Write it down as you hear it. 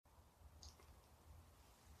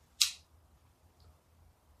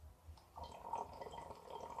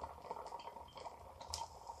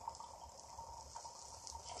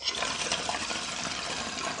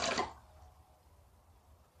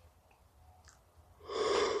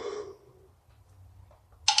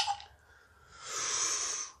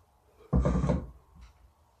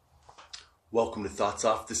Welcome to Thoughts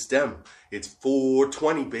Off the Stem. It's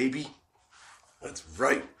 420, baby. That's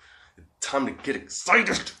right. Time to get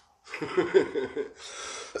excited.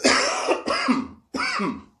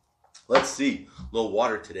 Let's see. A little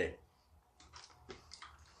water today.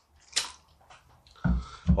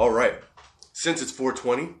 All right. Since it's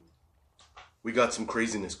 420, we got some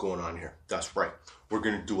craziness going on here. That's right. We're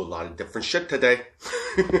going to do a lot of different shit today.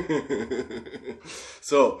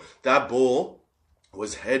 So, that bowl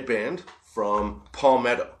was Headband from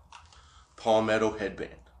Palmetto. Palmetto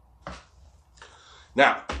Headband.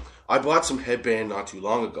 Now, I bought some Headband not too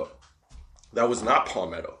long ago. That was not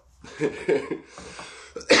Palmetto.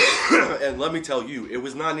 And let me tell you, it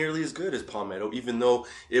was not nearly as good as Palmetto, even though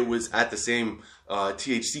it was at the same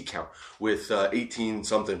THC count with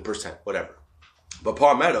 18-something%, whatever. But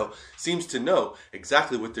Palmetto seems to know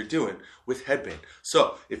exactly what they're doing with Headband.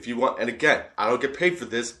 So, if you want, and again, I don't get paid for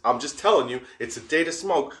this, I'm just telling you, it's a day to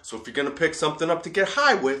smoke, so if you're going to pick something up to get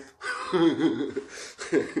high with,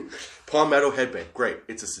 Palmetto Headband, great.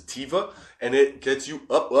 It's a sativa, and it gets you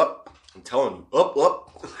up. I'm telling you,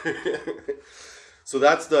 up. So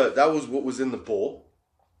that was what was in the bowl.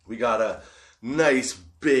 We got a nice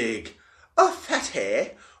big,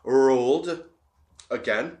 fatty rolled,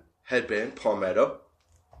 again, Headband, Palmetto,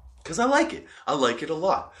 because I like it. I like it a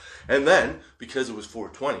lot. And then, because it was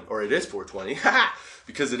 420, or it is 420,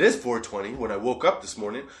 because it is 420, when I woke up this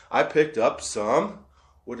morning, I picked up some,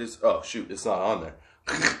 it's not on there.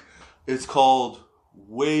 It's called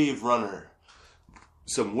Wave Runner.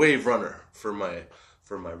 Some Wave Runner for my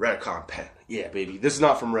Redicon pen. Yeah, baby. This is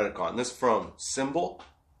not from Redicon. This is from Symbol.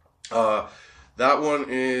 That one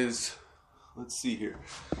is, let's see here.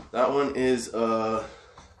 That one is,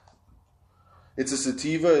 it's a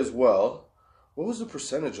sativa as well. What was the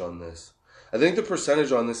percentage on this? I think the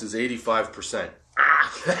percentage on this is 85%.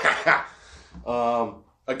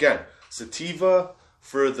 Again, sativa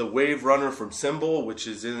for the Wave Runner from Symbol, which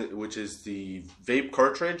is the vape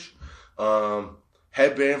cartridge.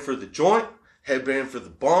 Headband for the joint. Headband for the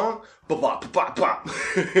bong.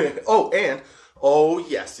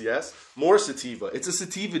 Yes, more sativa. It's a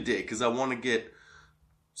sativa day because I want to get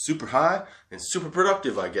super high and super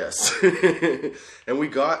productive, I guess. And we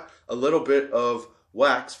got a little bit of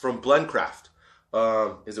wax from Blendcraft.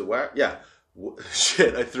 Is it wax? Yeah.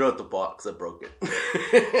 Shit, I threw out the box. I broke it.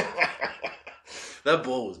 That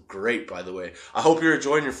bowl was great, by the way. I hope you're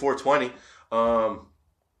enjoying your 420.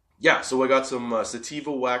 So I got some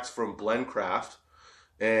sativa wax from Blendcraft.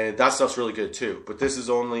 And that stuff's really good, too. But this is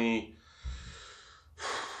only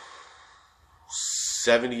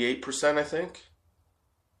 78%, I think.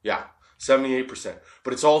 Yeah, 78%.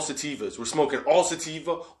 But it's all sativas. We're smoking all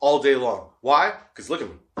sativa all day long. Why? Because look at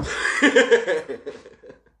me.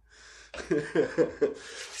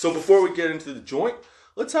 So before we get into the joint,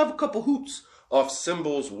 let's have a couple hoops off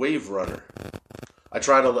Symbol's Wave Runner.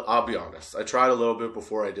 I'll be honest, I tried a little bit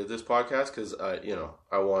before I did this podcast because, I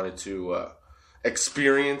wanted to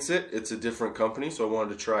experience it. It's a different company, so I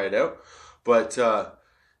wanted to try it out. But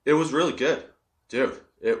it was really good. Dude,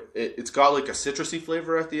 it's got like a citrusy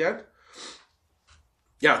flavor at the end.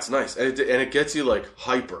 Yeah, it's nice. And it gets you like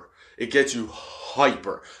hyper. It gets you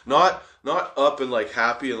hyper. Not up and like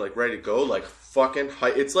happy and like ready to go. Like fucking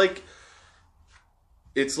hype. It's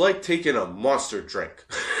like taking a monster drink.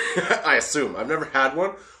 I assume. I've never had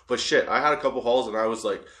one. But shit, I had a couple hauls and I was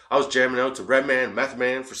jamming out to Redman, Meth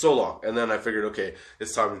Man for so long. And then I figured, okay,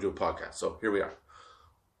 it's time to do a podcast. So here we are.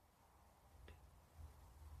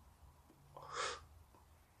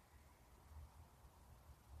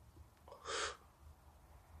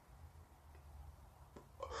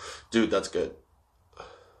 Dude, that's good.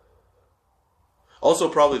 Also,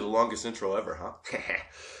 probably the longest intro ever,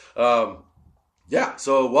 huh?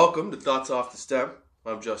 So welcome to Thoughts Off the Stem.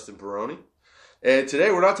 I'm Justin Baroni. And today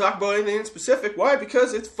we're not talking about anything in specific. Why?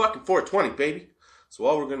 Because it's fucking 420, baby. So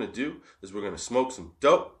all we're going to do is we're going to smoke some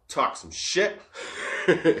dope, talk some shit,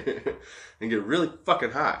 and get really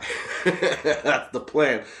fucking high. That's the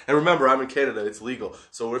plan. And remember, I'm in Canada. It's legal.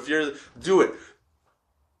 So if do it.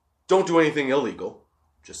 Don't do anything illegal.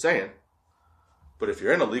 Just saying. But if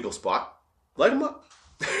you're in a legal spot, light them up.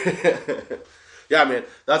 Yeah, man,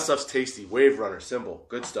 that stuff's tasty. Wave Runner, Symbol,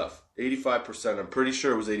 good stuff. 85%. I'm pretty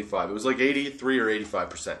sure it was 85. It was like 83 or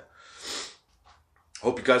 85%.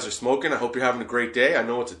 Hope you guys are smoking. I hope you're having a great day. I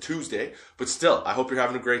know it's a Tuesday, but still, I hope you're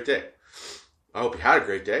having a great day. I hope you had a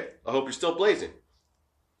great day. I hope you're still blazing.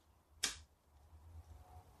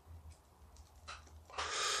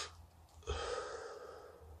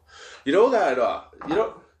 You know that,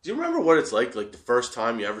 do you remember what it's like the first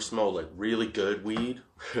time you ever smelled, like, really good weed?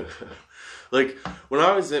 Like, when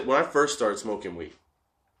I first started smoking weed,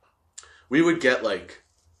 we would get like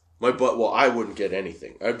I wouldn't get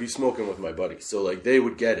anything. I'd be smoking with my buddies. So like they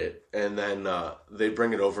would get it and then they'd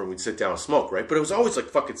bring it over and we'd sit down and smoke, right? But it was always like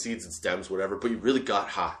fucking seeds and stems, whatever. But you really got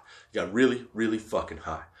high. You got really, really fucking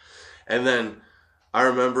high. And then I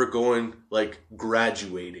remember going like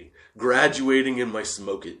graduating in my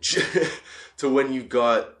smokage to when you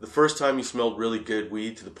got the first time you smelled really good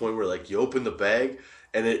weed to the point where like you open the bag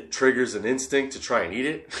and it triggers an instinct to try and eat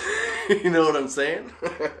it. You know what I'm saying?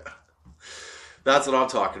 That's what I'm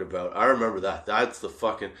talking about. I remember that. That's the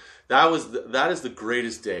fucking... That is the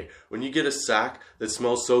greatest day. When you get a sack that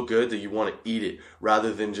smells so good that you want to eat it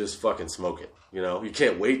rather than just fucking smoke it. You know? You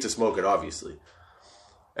can't wait to smoke it, obviously.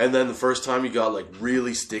 And then the first time you got like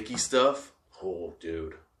really sticky stuff. Oh,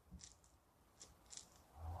 dude.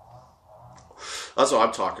 That's what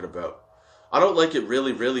I'm talking about. I don't like it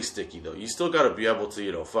really, really sticky, though. You still got to be able to,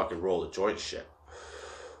 you know, fucking roll a joint shit.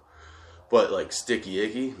 But, like, sticky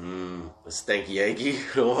icky, a stanky Yankee,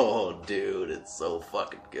 oh, dude, it's so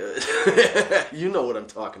fucking good. You know what I'm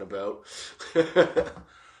talking about.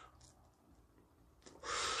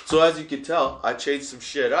 So, as you can tell, I changed some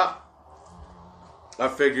shit up. I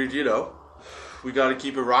figured, you know, we got to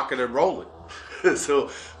keep it rocking and rolling. So,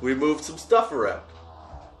 we moved some stuff around.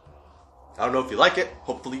 I don't know if you like it.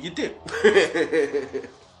 Hopefully you do.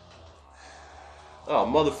 Oh,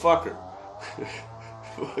 motherfucker.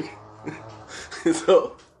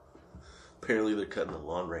 So, apparently they're cutting the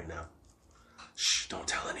lawn right now. Shh, don't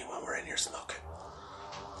tell anyone we're in here smoking.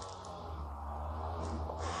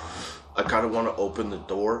 I kind of want to open the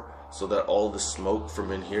door so that all the smoke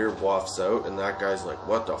from in here wafts out, and that guy's like,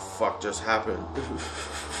 what the fuck just happened? Do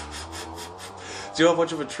you know how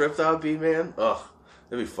much of a trip that would be, man? Ugh,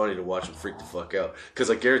 it'd be funny to watch him freak the fuck out. Because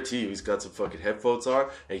I guarantee you he's got some fucking headphones on,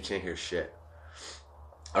 and he can't hear shit.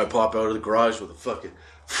 I pop out of the garage with a fucking...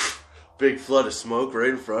 big flood of smoke right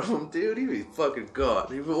in front of him, dude. He'd be fucking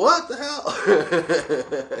gone. He'd be, what the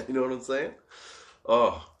hell? You know what I'm saying?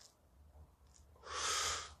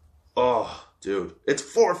 Oh, dude. It's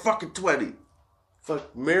 4:20.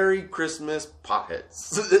 Fuck, Merry Christmas,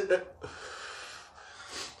 potheads.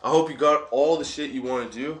 I hope you got all the shit you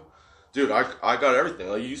want to do. Dude, I got everything.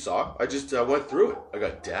 Like you saw. I went through it. I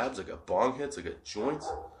got dabs. I got bong hits. I got joints.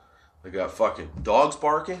 I got fucking dogs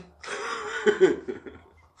barking.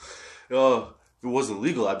 If it wasn't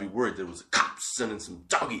legal, I'd be worried there was a cop sending some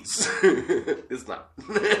doggies. It's not.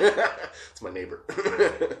 It's my neighbor.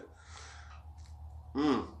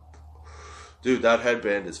 Dude, that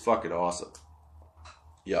headband is fucking awesome.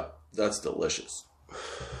 Yeah, that's delicious.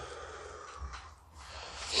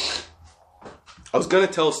 I was going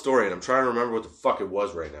to tell a story, and I'm trying to remember what the fuck it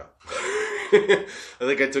was right now. I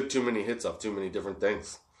think I took too many hits off too many different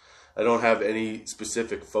things. I don't have any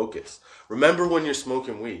specific focus. Remember when you're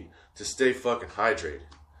smoking weed to stay fucking hydrated.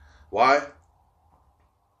 Why?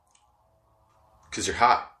 Because you're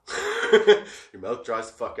high. Your mouth dries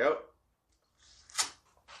the fuck out.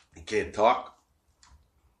 You can't talk.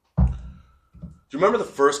 Do you remember the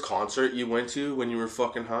first concert you went to when you were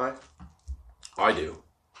fucking high? I do.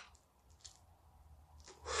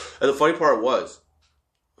 And the funny part was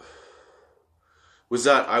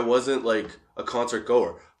that I wasn't like a concert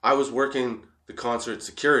goer. I was working the concert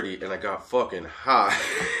security and I got fucking high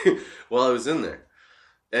while I was in there.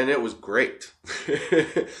 And it was great.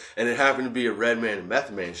 And it happened to be a Redman and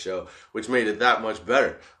Method Man show, which made it that much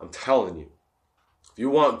better. I'm telling you. If you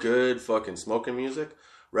want good fucking smoking music,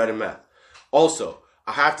 Red and Meth. Also,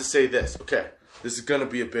 I have to say this. Okay, this is going to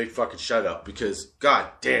be a big fucking shout out because, god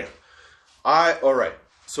damn. Alright,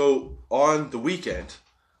 so on the weekend,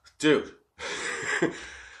 dude,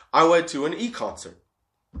 I went to an E-concert.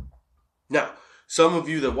 Now, some of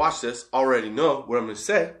you that watch this already know what I'm going to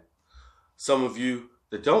say. Some of you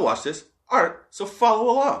that don't watch this aren't, so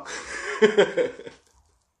follow along.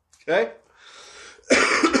 Okay?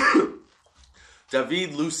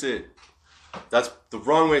 David Lucid. That's the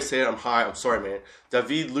wrong way to say it. I'm high. I'm sorry, man.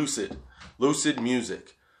 David Lucid. Lucid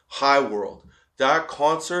Music. High World. That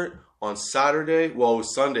concert on Saturday, well, it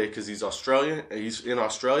was Sunday because he's Australian. He's in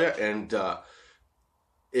Australia, and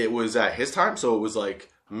it was at his time, so it was like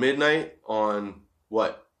midnight on,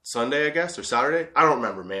 what, Sunday, I guess, or Saturday? I don't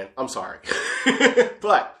remember, man. I'm sorry.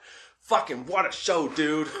 But, fucking what a show,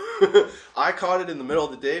 dude. I caught it in the middle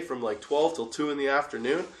of the day from like 12 till 2 in the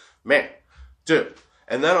afternoon. Man, dude.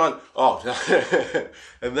 And then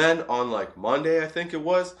and then on like Monday, I think it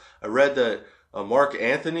was, I read that a Mark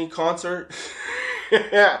Anthony concert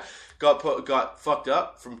got fucked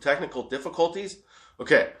up from technical difficulties.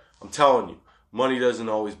 Okay, I'm telling you, money doesn't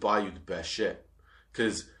always buy you the best shit.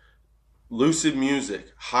 Because Lucid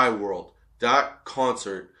Music, High World, that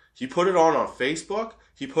concert, he put it on Facebook.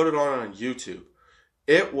 He put it on YouTube.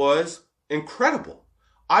 It was incredible.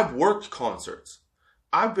 I've worked concerts.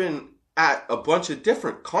 I've been at a bunch of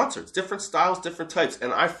different concerts, different styles, different types,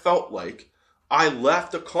 and I felt like I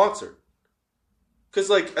left a concert.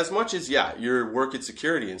 Because, like, as much as, yeah, you're working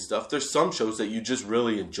security and stuff, there's some shows that you just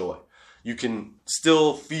really enjoy. You can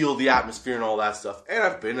still feel the atmosphere and all that stuff. And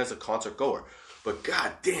I've been as a concert goer. But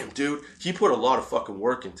god damn, dude, he put a lot of fucking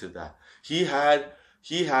work into that. He had,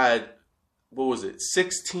 what was it,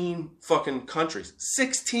 16 fucking countries.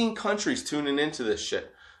 16 countries tuning into this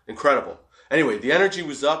shit. Incredible. Anyway, the energy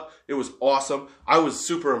was up. It was awesome. I was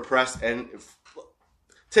super impressed. And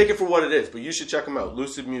take it for what it is. But you should check him out.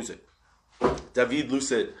 Lucid Music. David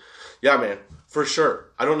Lucid. Yeah, man. For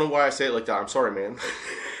sure. I don't know why I say it like that. I'm sorry, man.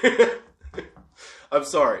 I'm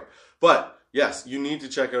sorry. But, yes, you need to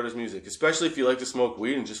check out his music. Especially if you like to smoke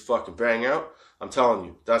weed and just fucking bang out. I'm telling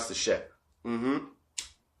you. That's the shit.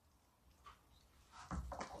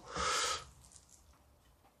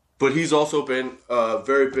 But he's also been a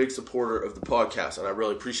very big supporter of the podcast, and I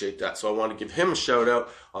really appreciate that. So I want to give him a shout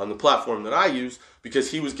out on the platform that I use,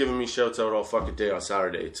 because he was giving me shouts out all fucking day on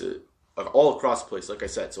Saturday to all across the place, like I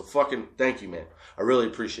said. So fucking thank you, man. I really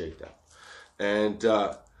appreciate that. And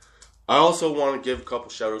I also want to give a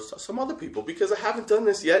couple shout outs to some other people, because I haven't done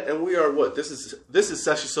this yet, and we are what? This is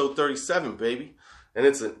session show 37, baby. And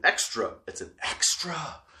it's an extra. It's an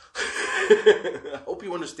extra. I hope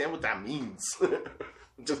you understand what that means.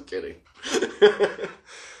 Just kidding.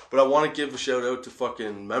 But I want to give a shout out to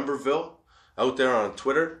fucking Memberville out there on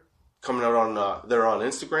Twitter, coming out on they're on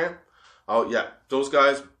Instagram. Oh yeah, those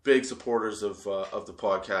guys, big supporters of the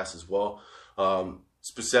podcast as well.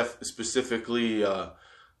 Specifically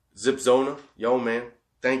Zipzona, yo man,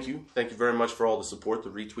 thank you very much for all the support,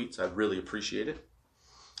 the retweets. I really appreciate it.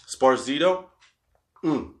 Sparzito,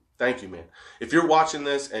 thank you, man. If you're watching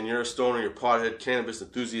this and you're a stoner, you're a pothead, cannabis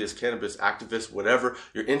enthusiast, cannabis activist, whatever,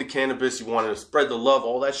 you're into cannabis, you want to spread the love,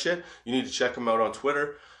 all that shit, you need to check them out on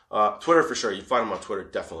Twitter. Twitter for sure. You find them on Twitter,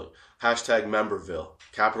 definitely. Hashtag Memberville.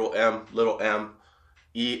 Capital M, little M,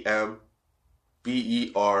 EMBERVILLE.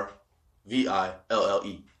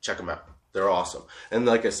 Check them out. They're awesome. And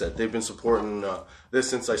like I said, they've been supporting this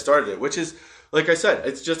since I started it, which is, like I said,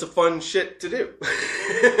 it's just a fun shit to do.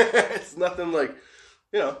 It's nothing like,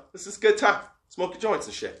 you know, this is a good time. Smoking joints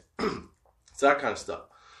and shit. It's that kind of stuff.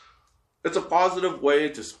 It's a positive way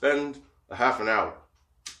to spend a half an hour.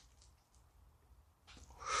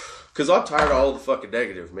 Because I'm tired of all the fucking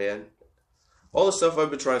negative, man. All the stuff I've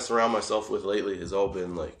been trying to surround myself with lately has all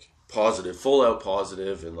been, like, positive, full out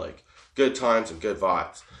positive, and, like, good times and good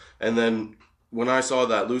vibes. And then when I saw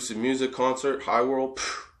that Lucid Music concert, High World,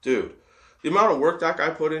 dude, the amount of work that guy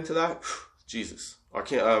put into that, Jesus.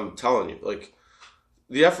 I'm telling you, like,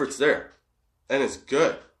 the effort's there. And it's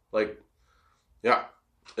good. Like, yeah,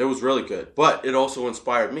 it was really good. But it also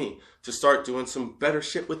inspired me to start doing some better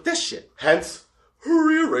shit with this shit. Hence,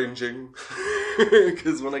 rearranging.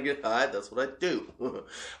 Because when I get high, that's what I do.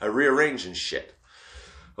 I rearrange and shit.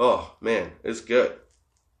 Oh, man, it's good.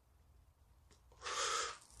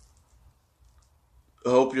 I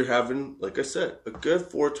hope you're having, like I said, a good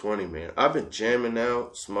 420, man. I've been jamming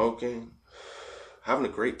out, smoking, having a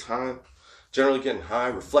great time, generally getting high,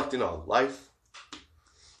 reflecting on life,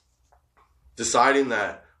 deciding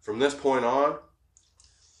that from this point on,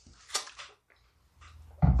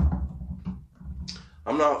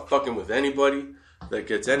 I'm not fucking with anybody that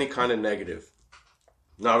gets any kind of negative.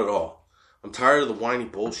 Not at all. I'm tired of the whiny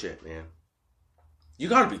bullshit, man. You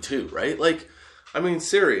gotta be too, right? Like, I mean,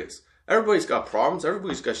 serious. Everybody's got problems.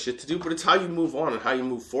 Everybody's got shit to do. But it's how you move on and how you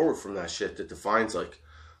move forward from that shit that defines, like,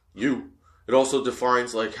 you. It also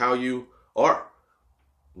defines, like, how you are.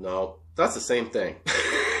 No, that's the same thing.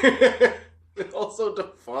 It also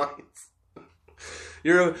defines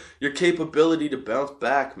your capability to bounce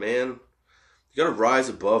back, man. You gotta rise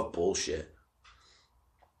above bullshit.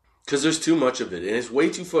 Because there's too much of it. And it's way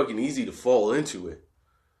too fucking easy to fall into it.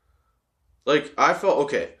 Like, I felt,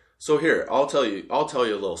 okay. So here, I'll tell you a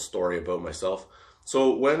little story about myself.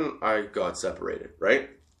 So when I got separated,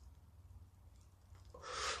 right?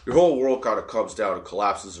 Your whole world kind of comes down and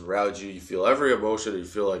collapses around you. You feel every emotion. You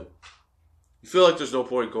feel like there's no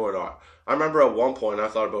point going on. I remember at one point I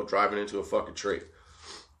thought about driving into a fucking tree.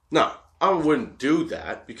 No, I wouldn't do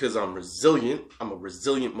that because I'm resilient. I'm a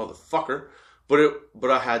resilient motherfucker.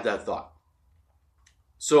 But I had that thought.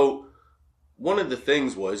 So one of the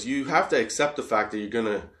things was you have to accept the fact that you're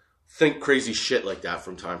gonna think crazy shit like that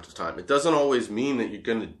from time to time. It doesn't always mean that you're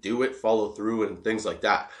going to do it, follow through, and things like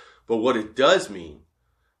that. But what it does mean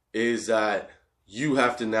is that you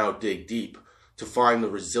have to now dig deep to find the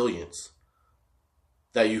resilience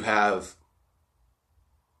that you have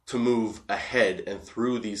to move ahead and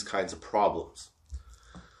through these kinds of problems.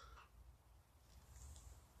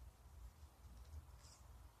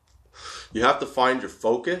 You have to find your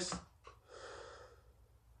focus.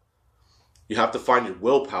 You have to find your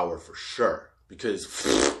willpower for sure, because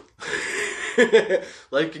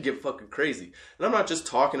life could get fucking crazy. And I'm not just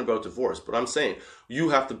talking about divorce, but I'm saying you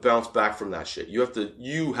have to bounce back from that shit. You have to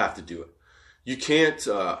do it. You can't,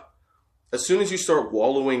 as soon as you start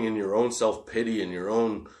wallowing in your own self-pity and your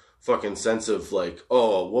own fucking sense of like,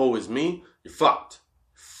 oh, woe is me, you're fucked.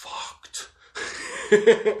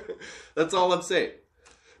 That's all I'm saying.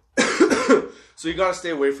 So you gotta stay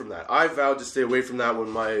away from that. I vowed to stay away from that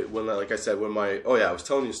when I was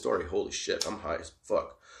telling you a story. Holy shit, I'm high as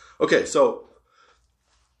fuck. Okay, so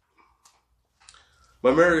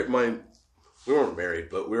we weren't married,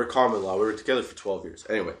 but we were common law. We were together for 12 years.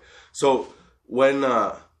 Anyway, so when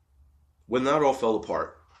that all fell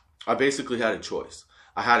apart, I basically had a choice.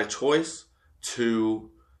 I had a choice to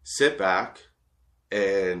sit back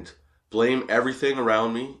and blame everything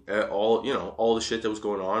around me, all the shit that was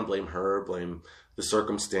going on, blame her, blame the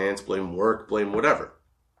circumstance, blame work, blame whatever.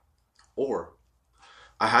 Or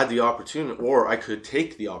I had the opportunity, or I could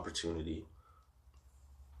take the opportunity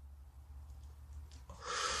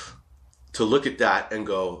to look at that and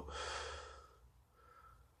go,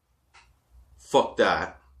 fuck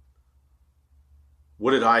that.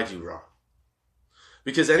 What did I do wrong?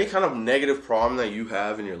 Because any kind of negative problem that you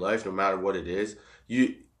have in your life, no matter what it is,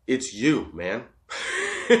 it's you, man.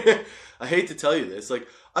 I hate to tell you this. Like,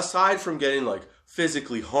 aside from getting, like,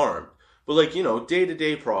 physically harmed, but, like,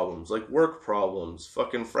 day-to-day problems, like work problems,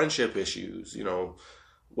 fucking friendship issues,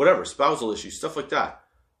 whatever, spousal issues, stuff like that.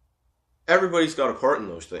 Everybody's got a part in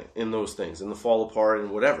those things, in the fall apart and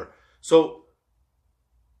whatever. So,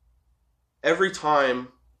 every time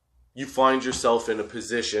you find yourself in a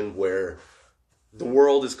position where the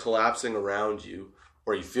world is collapsing around you,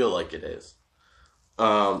 or you feel like it is,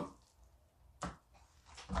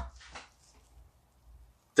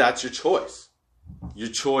 that's your choice. Your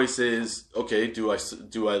choice is, okay, do I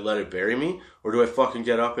let it bury me, or do I fucking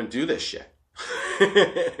get up and do this shit?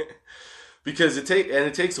 Because it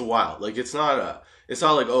takes a while. Like, it's not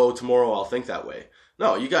like, oh, tomorrow I'll think that way.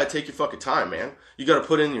 No, you gotta take your fucking time, man. You gotta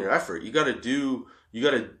put in your effort. You gotta do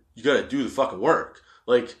the fucking work.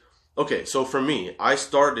 Like, okay, so for me, I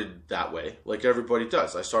started that way, like everybody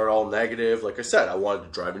does. I started all negative. Like I said, I wanted to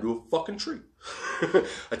drive into a fucking tree.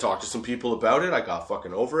 I talked to some people about it. I got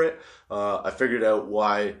fucking over it. I figured out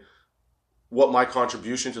what my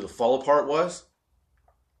contribution to the fall apart was.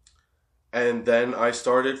 And then I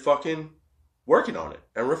started fucking working on it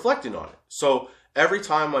and reflecting on it. So every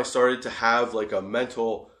time I started to have like a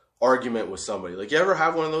mental argument with somebody, like, you ever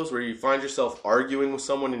have one of those where you find yourself arguing with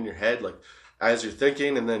someone in your head, like, as you're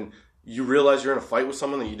thinking, and then you realize you're in a fight with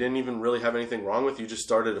someone that you didn't even really have anything wrong with. You just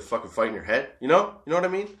started a fucking fight in your head. You know what I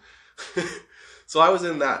mean? So I was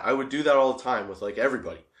in that. I would do that all the time with, like,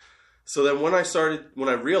 everybody. So then when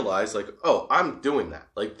I realized, like, oh, I'm doing that.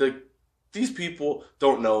 Like, these people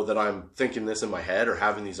don't know that I'm thinking this in my head or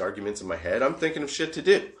having these arguments in my head. I'm thinking of shit to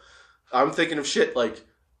do. I'm thinking of shit, like,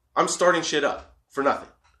 I'm starting shit up for nothing.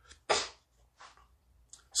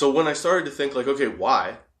 So when I started to think, like, okay,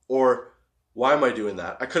 why? Or why am I doing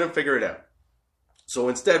that? I couldn't figure it out. So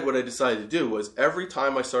instead, what I decided to do was, every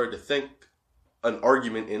time I started to think an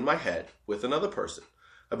argument in my head with another person,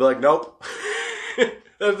 I'd be like, nope. I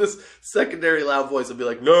have this secondary loud voice. I'd be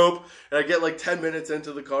like, nope. And I get like 10 minutes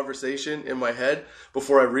into the conversation in my head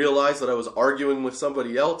before I realized that I was arguing with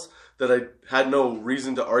somebody else that I had no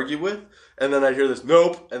reason to argue with. And then I'd hear this,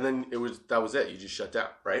 nope. And then that was it. You just shut down,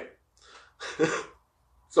 right?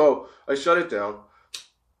 So I shut it down.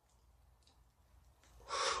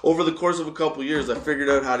 Over the course of a couple years, I figured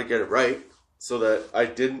out how to get it right so that I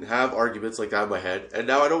didn't have arguments like that in my head. And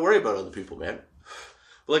now I don't worry about other people, man.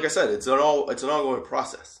 But like I said, it's an ongoing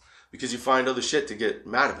process because you find other shit to get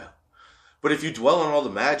mad about. But if you dwell on all the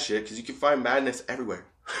mad shit, because you can find madness everywhere,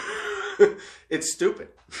 it's stupid,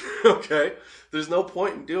 okay? There's no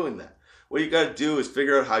point in doing that. What you got to do is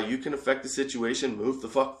figure out how you can affect the situation, move the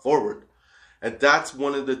fuck forward. And that's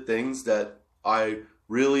one of the things that I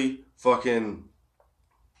really fucking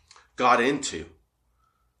got into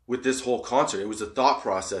with this whole concert. It was a thought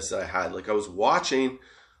process that I had. Like, I was watching,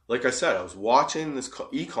 like I said, I was watching this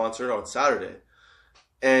E-concert on Saturday,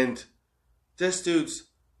 and this dude's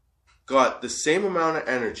got the same amount of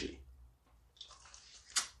energy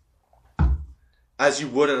as you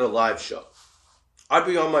would at a live show. I'd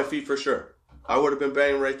be on my feet for sure. I would have been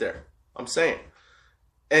banging right there. I'm saying.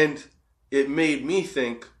 And it made me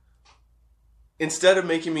think, instead of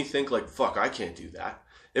making me think like, fuck, I can't do that,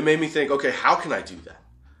 it made me think, okay, how can I do that?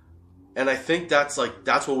 And I think that's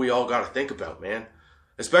what we all got to think about, man.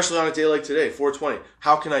 Especially on a day like today, 420.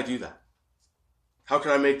 How can I do that? How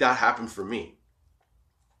can I make that happen for me?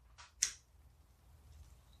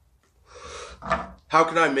 How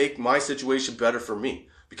can I make my situation better for me?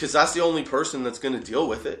 Because that's the only person that's going to deal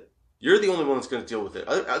with it. You're the only one that's going to deal with it.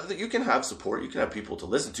 You can have support. You can have people to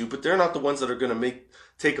listen to, but they're not the ones that are going to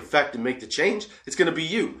take effect and make the change. It's going to be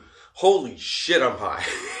you. Holy shit, I'm high.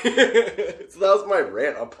 So that was my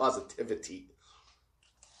rant on positivity.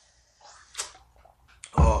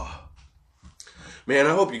 Oh, man,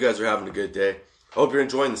 I hope you guys are having a good day. I hope you're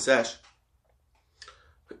enjoying the sesh.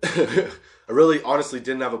 I really honestly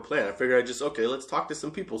didn't have a plan. I figured let's talk to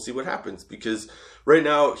some people, see what happens. Because right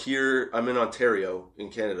now here, I'm in Ontario in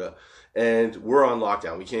Canada, and we're on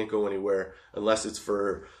lockdown. We can't go anywhere unless it's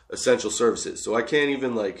for essential services. So I can't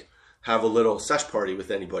even have a little sesh party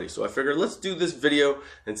with anybody. So I figured let's do this video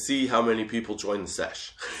and see how many people join the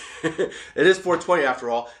sesh. It is 420 after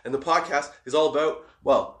all, and the podcast is all about,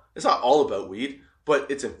 well, it's not all about weed,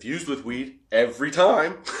 but it's infused with weed every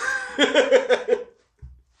time.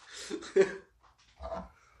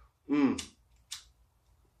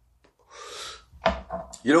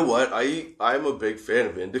 You know what? I'm a big fan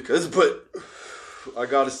of indicas, but I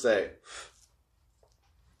gotta say,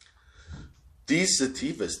 these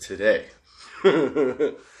sativas today,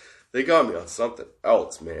 they got me on something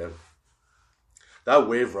else, man. That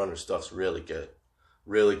Wave Runner stuff's really good.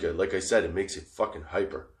 Really good. Like I said, it makes you fucking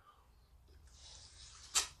hyper.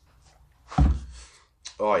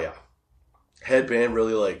 Oh, yeah. Headband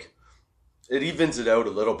really it evens it out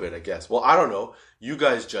a little bit, I guess. Well, I don't know. You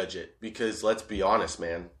guys judge it, because let's be honest,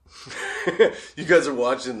 man. You guys are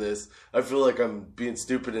watching this. I feel like I'm being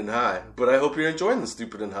stupid and high, but I hope you're enjoying the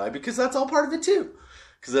stupid and high, because that's all part of it too.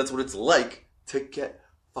 Because that's what it's like to get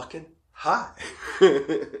fucking high.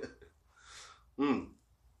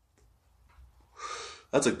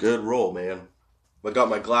 That's a good roll, man. I got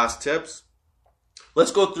my glass tips.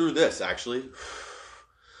 Let's go through this, actually,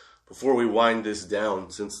 before we wind this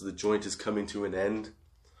down, since the joint is coming to an end.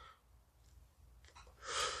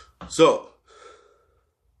 So,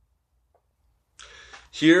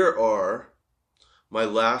 here are my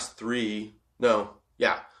last three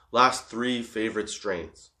favorite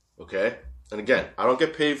strains, okay? And again, I don't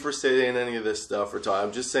get paid for saying any of this stuff or talking.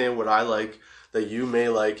 I'm just saying what I like that you may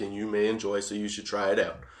like and you may enjoy, so you should try it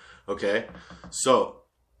out, okay? So,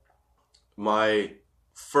 my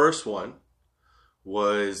first one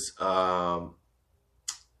was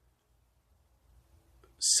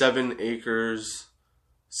 7 Acres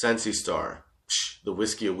Sensi Star, the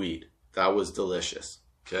whiskey of weed. That was delicious,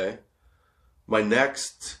 okay? My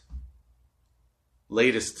next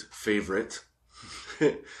latest favorite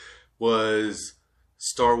was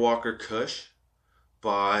Star Walker Kush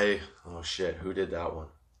by, oh shit, who did that one?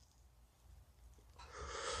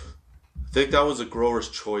 I think that was a Grower's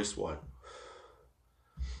Choice one.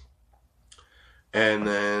 And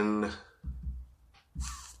then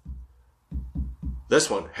this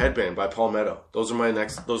one, Headband by Palmetto. Those are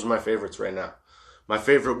my favorites right now. My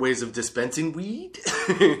favorite ways of dispensing weed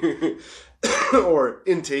or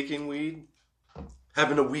intaking weed.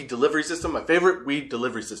 Having a weed delivery system. My favorite weed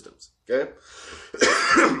delivery systems. Okay?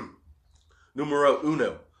 Numero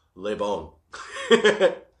uno, Le Bon.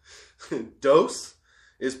 Dose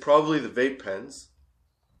is probably the vape pens.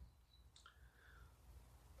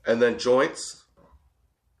 And then joints.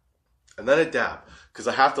 And then a dab. Because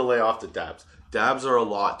I have to lay off the dabs. Dabs are a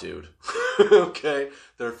lot, dude. Okay?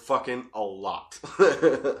 They're fucking a lot.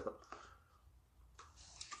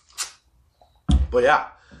 But yeah,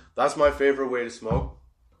 that's my favorite way to smoke.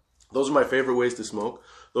 Those are my favorite ways to smoke.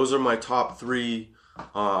 Those are my top 3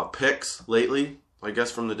 picks lately, I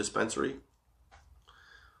guess, from the dispensary.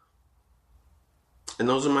 And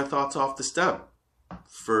those are my thoughts off the stem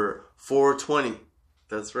for 420.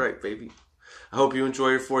 That's right, baby. I hope you enjoy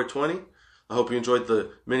your 420. I hope you enjoyed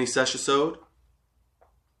the mini session-sode.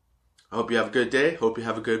 I hope you have a good day. Hope you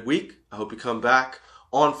have a good week. I hope you come back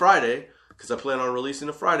on Friday, because I plan on releasing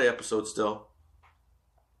a Friday episode still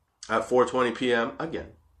at 4:20 p.m. again.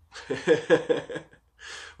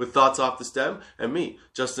 With thoughts off the stem and me,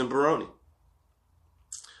 Justin Baroni.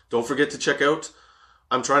 Don't forget to check out,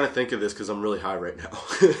 I'm trying to think of this because I'm really high right now.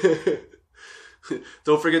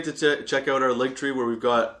 Don't forget to check out our link tree where we've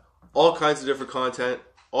got all kinds of different content,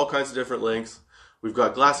 all kinds of different links. We've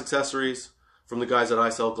got glass accessories from the guys at I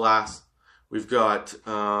Sell Glass. We've got,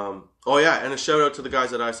 and a shout out to the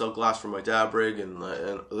guys at I Sell Glass for my dab rig, and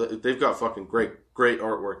they've got fucking great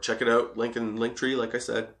artwork. Check it out, link in link tree, like I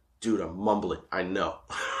said. Dude, I'm mumbling. I know.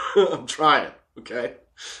 I'm trying, okay?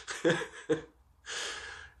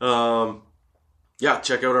 yeah,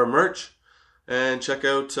 check out our merch. And check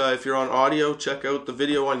out, if you're on audio, check out the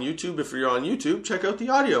video on YouTube. If you're on YouTube, check out the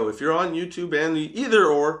audio. If you're on YouTube and the either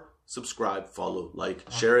or, subscribe, follow, like,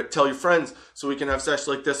 share it, tell your friends so we can have sessions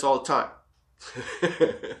like this all the time.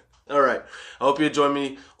 All right. I hope you join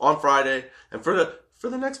me on Friday and for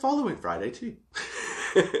the next following Friday too.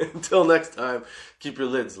 Until next time, keep your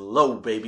lids low, baby.